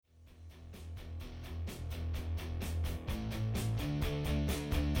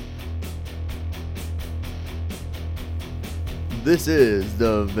This is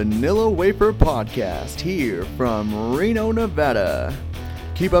the Vanilla Wafer Podcast here from Reno, Nevada.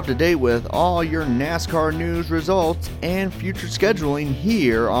 Keep up to date with all your NASCAR news, results, and future scheduling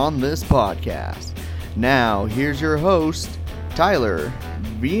here on this podcast. Now, here's your host, Tyler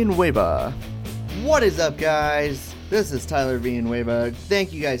Villanueva. What is up, guys? This is Tyler Villanueva.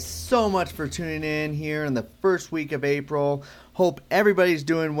 Thank you guys so much for tuning in here in the first week of April. Hope everybody's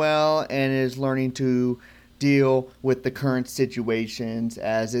doing well and is learning to deal with the current situations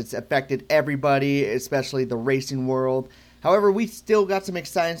as it's affected everybody, especially the racing world. However, we still got some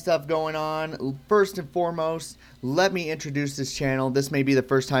exciting stuff going on. First and foremost, let me introduce this channel. This may be the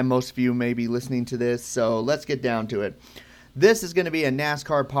first time most of you may be listening to this, so let's get down to it. This is going to be a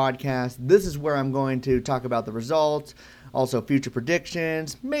NASCAR podcast. This is where I'm going to talk about the results, also future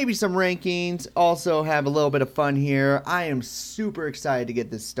predictions, maybe some rankings, also have a little bit of fun here. I am super excited to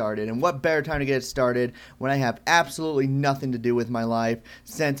get this started, and what better time to get it started when I have absolutely nothing to do with my life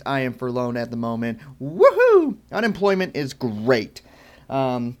since I am furloughed at the moment. Woohoo! Unemployment is great.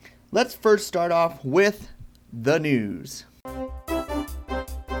 Let's first start off with the news.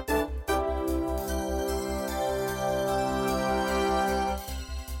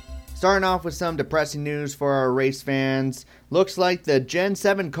 Starting off with some depressing news for our race fans. Looks like the Gen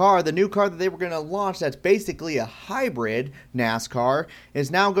 7 car, the new car that they were going to launch that's basically a hybrid NASCAR, is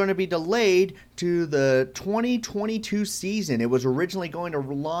now going to be delayed to the 2022 season. It was originally going to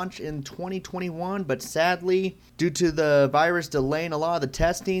launch in 2021, but sadly, due to the virus delaying a lot of the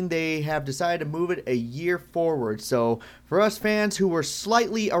testing, they have decided to move it a year forward. So for us fans who were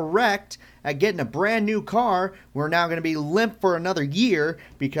slightly erect at getting a brand new car, we're now going to be limp for another year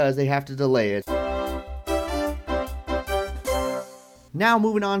because they have to delay it. Now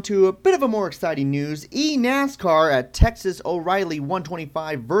moving on to a bit of a more exciting news. eNASCAR at Texas O'Reilly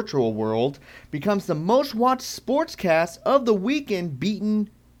 125 Virtual World becomes the most watched sportscast of the weekend, beating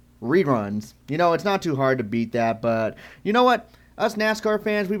reruns. You know, it's not too hard to beat that, but you know what? Us NASCAR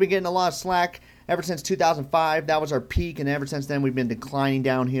fans, we've been getting a lot of slack ever since 2005. That was our peak, and ever since then we've been declining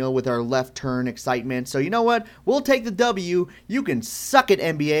downhill with our left turn excitement. So you know what? We'll take the W. You can suck it,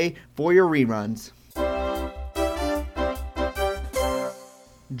 NBA, for your reruns.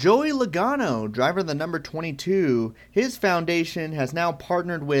 Joey Logano, driver of the number 22, his foundation has now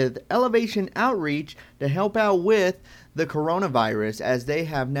partnered with Elevation Outreach to help out with the coronavirus, as they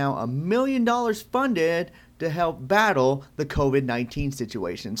have now $1 million funded to help battle the COVID-19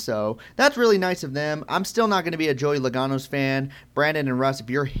 situation. So that's really nice of them. I'm still not going to be a Joey Logano's fan. Brandon and Russ, if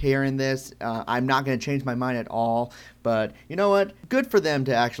you're hearing this, I'm not going to change my mind at all. But you know what? Good for them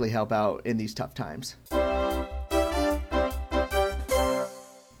to actually help out in these tough times.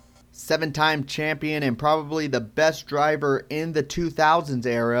 7-time champion and probably the best driver in the 2000s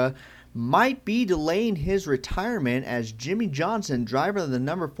era might be delaying his retirement, as Jimmie Johnson, driver of the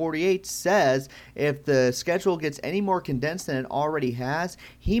number 48, says if the schedule gets any more condensed than it already has,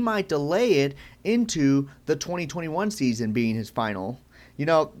 he might delay it into the 2021 season being his final. You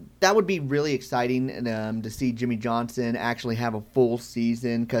know, that would be really exciting to see Jimmie Johnson actually have a full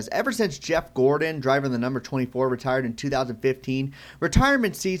season, because ever since Jeff Gordon, driver of the number 24, retired in 2015,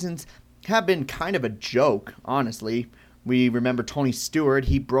 retirement seasons have been kind of a joke, honestly. We remember Tony Stewart,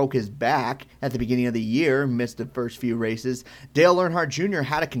 he broke his back at the beginning of the year, missed the first few races. Dale Earnhardt Jr.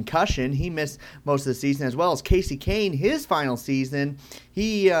 had a concussion, he missed most of the season, as well as Kasey Kahne, his final season.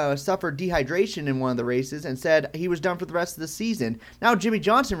 He suffered dehydration in one of the races and said he was done for the rest of the season. Now Jimmie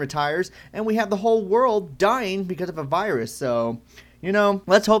Johnson retires, and we have the whole world dying because of a virus, so you know,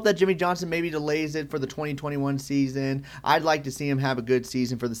 let's hope that Jimmie Johnson maybe delays it for the 2021 season. I'd like to see him have a good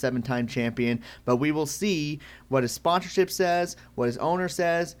season for the 7-time champion, but we will see what his sponsorship says, what his owner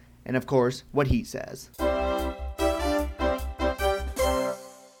says, and of course, what he says.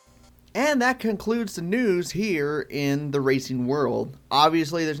 And that concludes the news here in the racing world.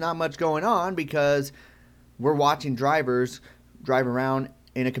 Obviously, there's not much going on because we're watching drivers drive around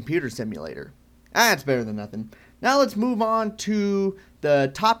in a computer simulator. That's better than nothing. Now let's move on to the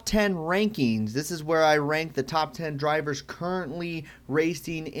top 10 rankings. This is where I rank the top 10 drivers currently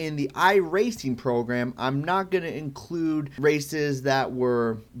racing in the iRacing program. I'm not going to include races that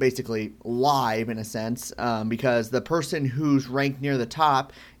were basically live in a sense, because the person who's ranked near the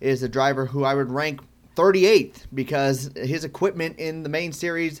top is a driver who I would rank 38th because his equipment in the main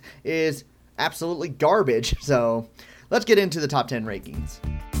series is absolutely garbage. So let's get into the top 10 rankings.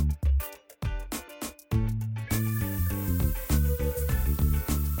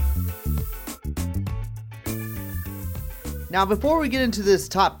 Now, before we get into this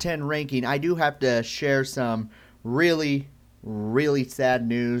top 10 ranking, I do have to share some really sad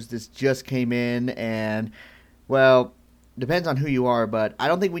news. This just came in, and, well, depends on who you are, but I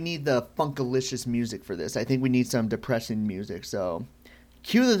don't think we need the funkalicious music for this. I think we need some depressing music. So,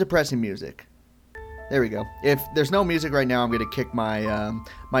 cue the depressing music. There we go. If there's no music right now, I'm going to kick my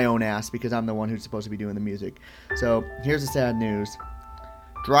my own ass because I'm the one who's supposed to be doing the music. So, here's the sad news.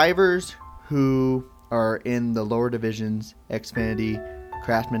 Drivers who are in the lower divisions, Xfinity,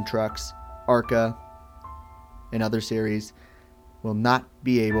 Craftsman Trucks, ARCA, and other series, will not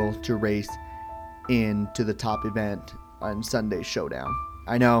be able to race into the top event on Sunday's Showdown.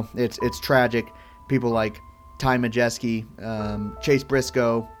 I know, it's tragic. People like Ty Majeski, Chase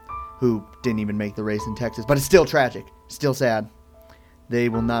Briscoe, who didn't even make the race in Texas, but it's still tragic, still sad. They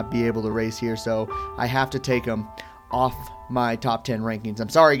will not be able to race here, so I have to take them off my top 10 rankings. I'm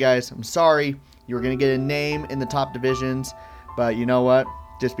sorry, guys. I'm sorry. You were going to get a name in the top divisions, but you know what?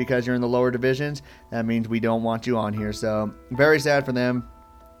 Just because you're in the lower divisions, that means we don't want you on here. So, very sad for them.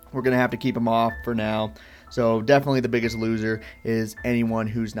 We're going to have to keep them off for now. So, definitely the biggest loser is anyone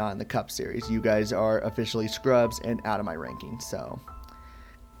who's not in the Cup Series. You guys are officially scrubs and out of my rankings. So,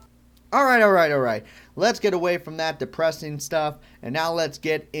 all right. Let's get away from that depressing stuff, and now let's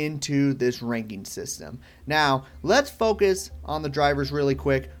get into this ranking system. Now, let's focus on the drivers really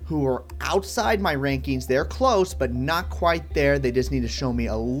quick who are outside my rankings. They're close, but not quite there. They just need to show me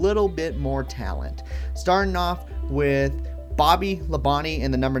a little bit more talent. Starting off with Bobby Labonte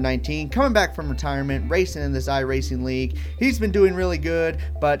in the number 19, coming back from retirement, racing in this iRacing League. He's been doing really good,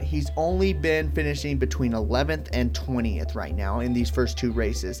 but he's only been finishing between 11th and 20th right now in these first two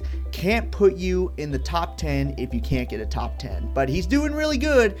races. Can't put you in the top 10 if you can't get a top 10, but he's doing really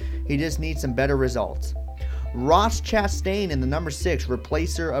good. He just needs some better results. Ross Chastain in the number 6,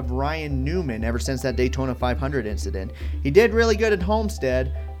 replacer of Ryan Newman ever since that Daytona 500 incident. He did really good at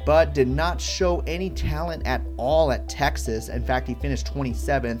Homestead, but did not show any talent at all at Texas. In fact, he finished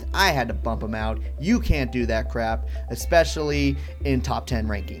 27th. I had to bump him out. You can't do that crap, especially in top 10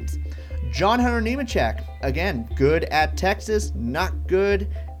 rankings. John Hunter Nemechek, again, good at Texas, not good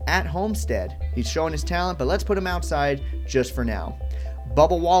at Homestead. He's showing his talent, but let's put him outside just for now.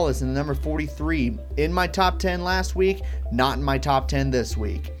 Bubba Wallace in the number 43, in my top 10 last week, not in my top 10 this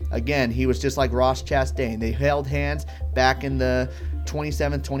week. Again, he was just like Ross Chastain. They held hands back in the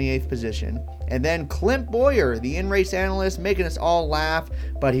 27th, 28th position. And then Clint Boyer, the in-race analyst, making us all laugh,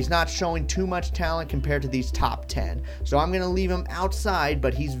 but he's not showing too much talent compared to these top 10. So I'm going to leave him outside,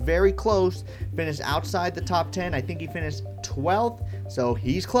 but he's very close. Finished outside the top 10. I think he finished 12th, so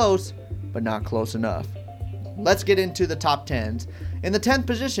he's close, but not close enough. Let's get into the top 10s. In the 10th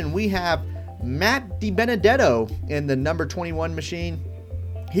position, we have Matt DiBenedetto in the number 21 machine.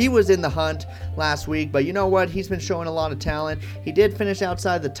 He was in the hunt last week, but you know what? He's been showing a lot of talent. He did finish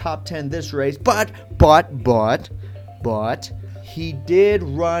outside the top 10 this race, but he did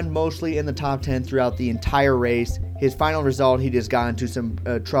run mostly in the top 10 throughout the entire race. His final result, he just got into some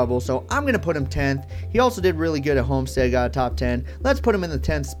trouble, so I'm going to put him 10th. He also did really good at Homestead, got a top 10. Let's put him in the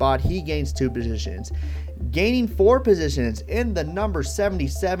 10th spot. He gains 2 positions. Gaining 4 positions in the number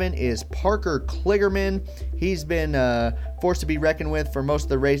 77 is Parker Kligerman. He's been forced to be reckoned with for most of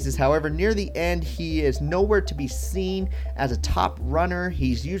the races. However, near the end, he is nowhere to be seen as a top runner.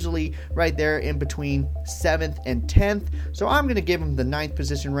 He's usually right there in between 7th and 10th. So I'm going to give him the 9th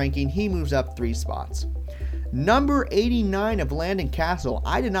position ranking. He moves up 3 spots. Number 89 of Landon Castle.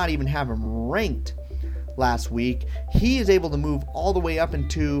 I did not even have him ranked last week. He is able to move all the way up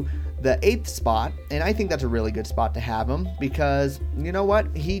into the 8th spot, and I think that's a really good spot to have him because, you know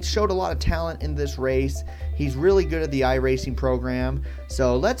what, he showed a lot of talent in this race. He's really good at the iRacing program,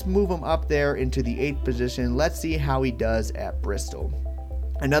 so let's move him up there into the 8th position. Let's see how he does at Bristol.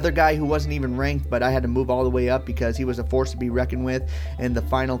 Another guy who wasn't even ranked, but I had to move all the way up because he was a force to be reckoned with in the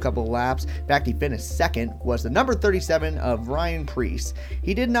final couple of laps. In fact, he finished 2nd, was the number 37 of Ryan Preece.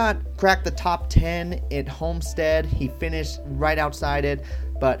 He did not crack the top 10 at Homestead. He finished right outside it.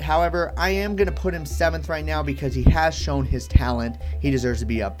 But, however, I am going to put him 7th right now because he has shown his talent. He deserves to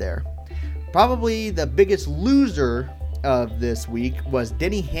be up there. Probably the biggest loser of this week was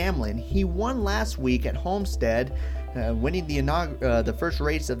Denny Hamlin. He won last week at Homestead, winning the first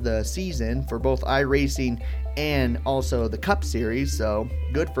race of the season for both iRacing and also the Cup Series, so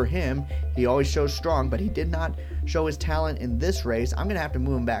good for him. He always shows strong, but he did not show his talent in this race. I'm going to have to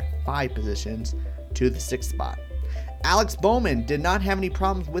move him back 5 positions to the 6th spot. Alex Bowman did not have any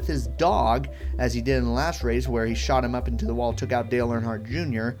problems with his dog, as he did in the last race where he shot him up into the wall, took out Dale Earnhardt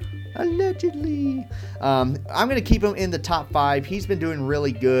Jr., allegedly. I'm going to keep him in the top 5. He's been doing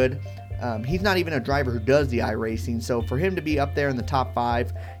really good. He's not even a driver who does the iRacing, so for him to be up there in the top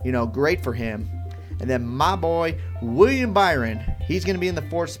 5, great for him. And then my boy, William Byron, he's going to be in the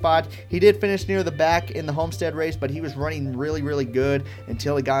 4th spot. He did finish near the back in the Homestead race, but he was running really, really good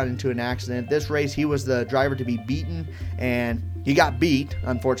until he got into an accident. This race, he was the driver to be beaten, and he got beat,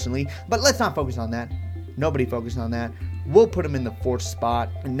 unfortunately. But let's not focus on that. Nobody focused on that. We'll put him in the 4th spot.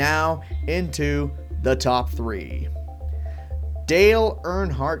 And now into the top 3. Dale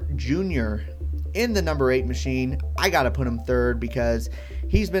Earnhardt Jr. in the number 8 machine. I got to put him 3rd because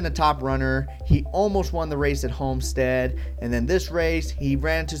he's been a top runner. He almost won the race at Homestead. And then this race, he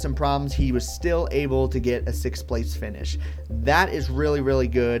ran into some problems. He was still able to get a 6th place finish. That is really, really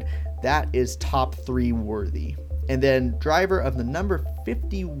good. That is top 3 worthy. And then driver of the number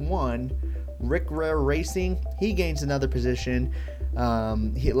 51, Rick Rare Racing, he gains another position.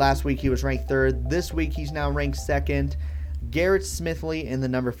 Last week he was ranked 3rd. This week he's now ranked 2nd. Garrett Smithley in the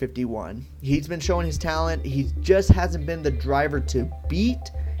number 51. He's been showing his talent. He just hasn't been the driver to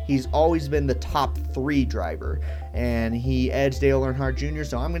beat. He's always been the top 3 driver. And he edged Dale Earnhardt Jr.,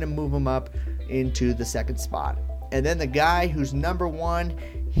 so I'm going to move him up into the 2nd spot. And then the guy who's number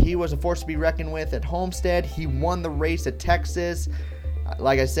 1, he was a force to be reckoned with at Homestead. He won the race at Texas.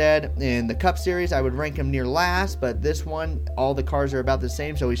 Like I said, in the Cup Series, I would rank him near last, but this one, all the cars are about the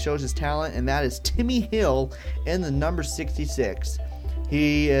same, so he shows his talent, and that is Timmy Hill in the number 66.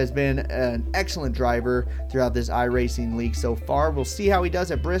 He has been an excellent driver throughout this iRacing League so far. We'll see how he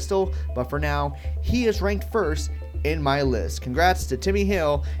does at Bristol, but for now, he is ranked 1st in my list. Congrats to Timmy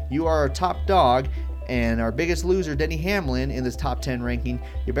Hill. You are our top dog, and our biggest loser, Denny Hamlin, in this top 10 ranking.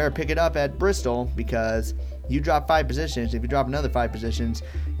 You better pick it up at Bristol because you drop 5 positions. If you drop another 5 positions,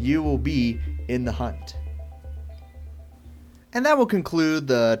 you will be in the hunt. And that will conclude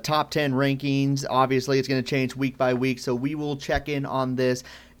the top 10 rankings. Obviously, it's going to change week by week, so we will check in on this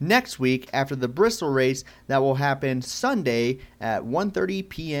next week after the Bristol race that will happen Sunday at 1:30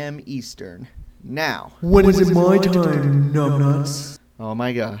 p.m. Eastern. Now, when is it my time, numbnuts? Oh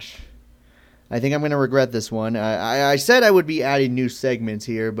my gosh. I think I'm going to regret this one. I said I would be adding new segments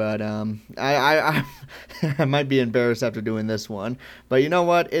here, but I might be embarrassed after doing this one. But you know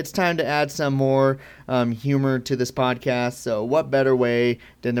what? It's time to add some more humor to this podcast. So what better way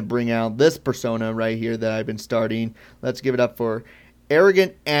than to bring out this persona right here that I've been starting. Let's give it up for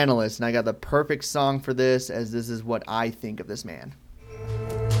Arrogant Analyst. And I got the perfect song for this, as this is what I think of this man.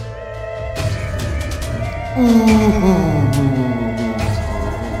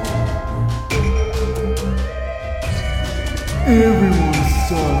 Everyone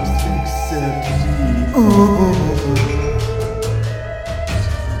sucks except me.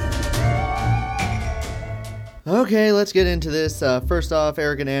 Okay, let's get into this. First off,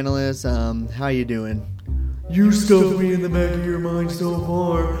 Arrogant Analyst, how you doing? You stuffed me in the back of your mind so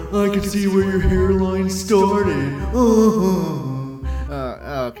far, I could see where your hairline started.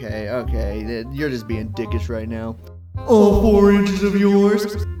 Okay. You're just being dickish right now. All 4 inches of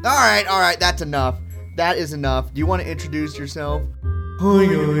yours? Alright, that's enough. That is enough. Do you want to introduce yourself? Hi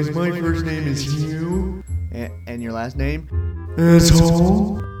guys, my first name is Hugh. And your last name?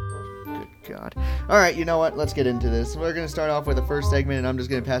 Asshole. Good God. Alright, you know what? Let's get into this. We're going to start off with the first segment, and I'm just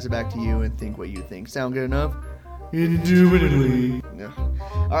going to pass it back to you and think what you think. Sound good enough? Indubitably.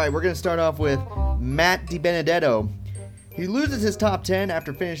 Alright, we're going to start off with Matt DiBenedetto. He loses his top 10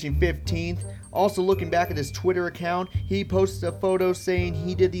 after finishing 15th. Also, looking back at his Twitter account, he posted a photo saying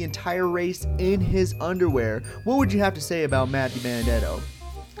he did the entire race in his underwear. What would you have to say about Matt DiBenedetto?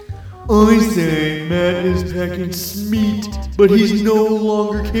 I say Matt is packing smeat, but he's no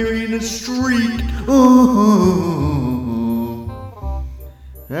longer carrying a streak.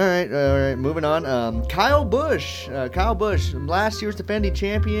 Alright, moving on. Kyle Busch. Last year's defending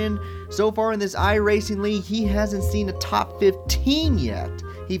champion. So far in this iRacing League, he hasn't seen a top 15 yet.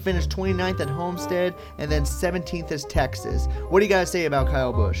 He finished 29th at Homestead and then 17th as Texas. What do you guys say about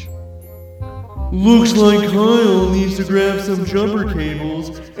Kyle Busch? Looks like Kyle needs to grab some jumper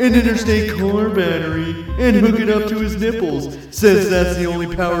cables, an interstate car battery, and hook it up to his nipples, since that's the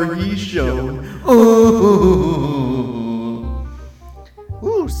only power he's shown.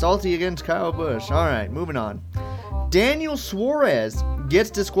 Ooh, salty against Kyle Busch. Alright, moving on. Daniel Suarez gets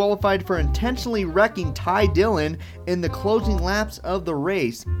disqualified for intentionally wrecking Ty Dillon in the closing laps of the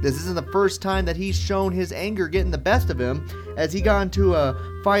race. This isn't the first time that he's shown his anger getting the best of him, as he got into a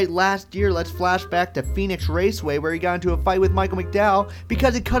fight last year. Let's flash back to Phoenix Raceway, where he got into a fight with Michael McDowell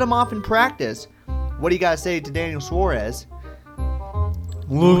because he cut him off in practice. What do you guys say to Daniel Suarez?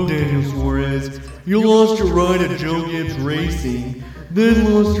 Look, Daniel Suarez, you lost your ride at Joe Gibbs Racing,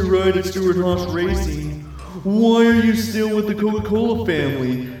 then lost your ride at Stewart-Haas Racing. Why are you still with the Coca-Cola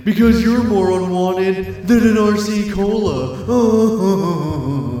family? Because you're more unwanted than an RC Cola.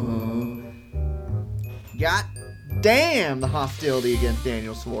 God damn the hostility against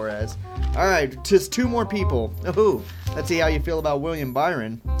Daniel Suarez. Alright, just 2 more people. Ooh, let's see how you feel about William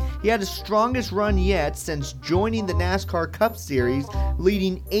Byron. He had his strongest run yet since joining the NASCAR Cup Series,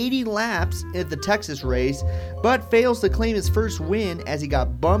 leading 80 laps at the Texas race, but fails to claim his first win as he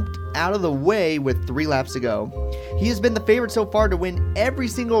got bumped out of the way with 3 laps to go. He has been the favorite so far to win every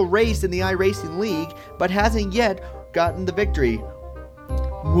single race in the iRacing League, but hasn't yet gotten the victory.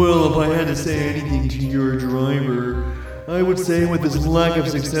 Well, if I had to say anything to your driver, I would say with his lack of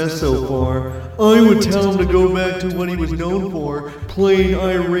success so far, I would tell him to go back to what he was known for, playing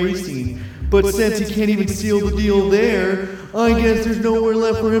iRacing. But since he can't even seal the deal there, I guess there's nowhere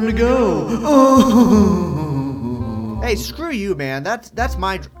left for him to go. Oh. Hey, screw you, man. That's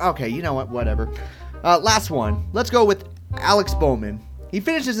my... Okay, you know what? Whatever. Last one. Let's go with Alex Bowman. He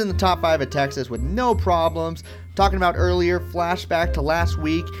finishes in the top 5 at Texas with no problems. Talking about earlier, flashback to last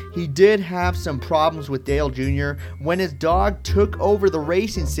week, he did have some problems with Dale Jr. when his dog took over the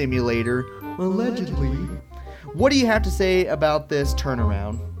racing simulator, allegedly. What do you have to say about this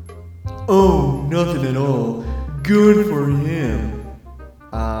turnaround? Oh, nothing at all. Good for him.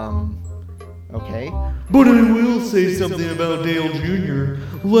 Okay. But I will say something about Dale Jr.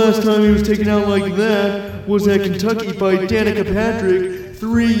 Last time he was taken out like that was at Kentucky by Danica Patrick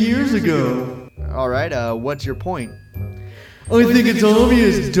 3 years ago. Alright, what's your point? I think it's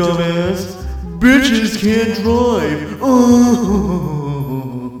obvious, dumbass. Bitches can't drive. Oh.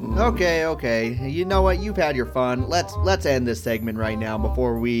 Okay. You know what? You've had your fun. Let's end this segment right now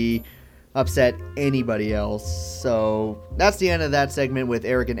before we upset anybody else. So that's the end of that segment with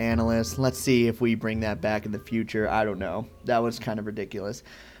arrogant analysts. Let's see if we bring that back in the future. I don't know. That was kind of ridiculous.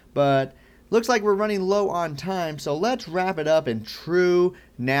 But looks like we're running low on time, so let's wrap it up in true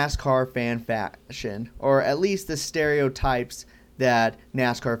NASCAR fan fashion, or at least the stereotypes that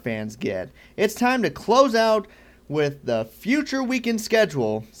NASCAR fans get. It's time to close out with the future weekend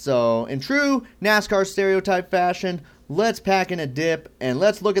schedule. So in true NASCAR stereotype fashion, let's pack in a dip and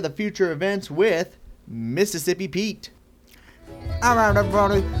let's look at the future events with Mississippi Pete. Alright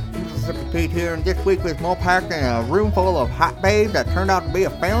everybody, Mississippi Pete here, and this week was more packed in a room full of hot babes that turned out to be a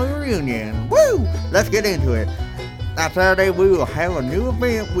family reunion. Woo! Let's get into it. Now Saturday we will have a new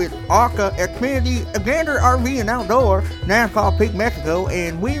event with ARCA, Xfinity, Gander RV and Outdoor, NASCAR Peak Mexico,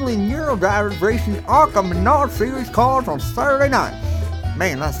 and Wheeling Euro drivers racing ARCA Menard Series cars on Saturday night.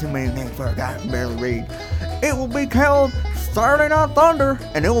 Man, that's too many names for a guy who can barely read. It will be called Saturday Night Thunder,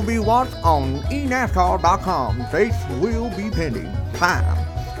 and it will be watched on eNASCAR.com. Dates will be pending. Time.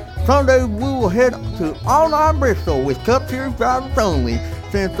 Sunday, we will head to All Night Bristol with Cup Series drivers only,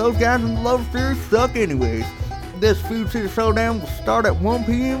 since those guys in the Love Series suck anyways. This Food City Showdown will start at 1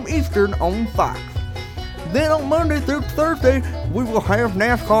 p.m. Eastern on Fox. Then on Monday through Thursday, we will have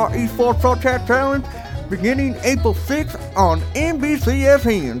NASCAR Esports Truck Chat Challenge beginning April 6th on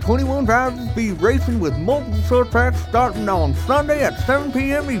NBCSN. 21 drivers will be racing with multiple short tracks starting on Sunday at 7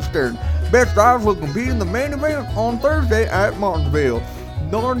 p.m. Eastern. Best drivers will compete in the main event on Thursday at Martinsville.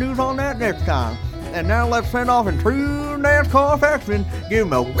 More news on that next time. And now let's send off in true NASCAR fashion. Give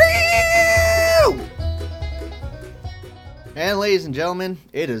them a woo! And ladies and gentlemen,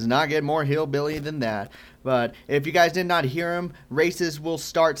 it does not get more hillbilly than that. But if you guys did not hear him, races will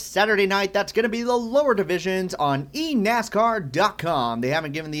start Saturday night. That's going to be the lower divisions on eNASCAR.com. They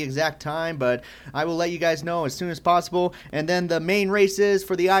haven't given the exact time, but I will let you guys know as soon as possible. And then the main races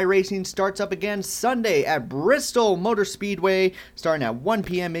for the iRacing starts up again Sunday at Bristol Motor Speedway, starting at 1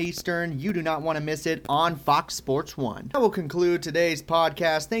 p.m. Eastern. You do not want to miss it on Fox Sports 1. That will conclude today's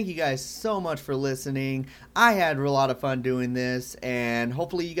podcast. Thank you guys so much for listening. I had a lot of fun doing this, and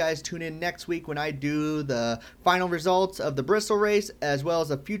hopefully you guys tune in next week when I do the final results of the Bristol race, as well as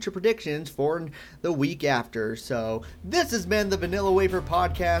the future predictions for the week after. So this has been the Vanilla Wafer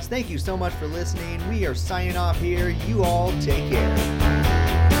Podcast. Thank you so much for listening. We are signing off here. You all take care.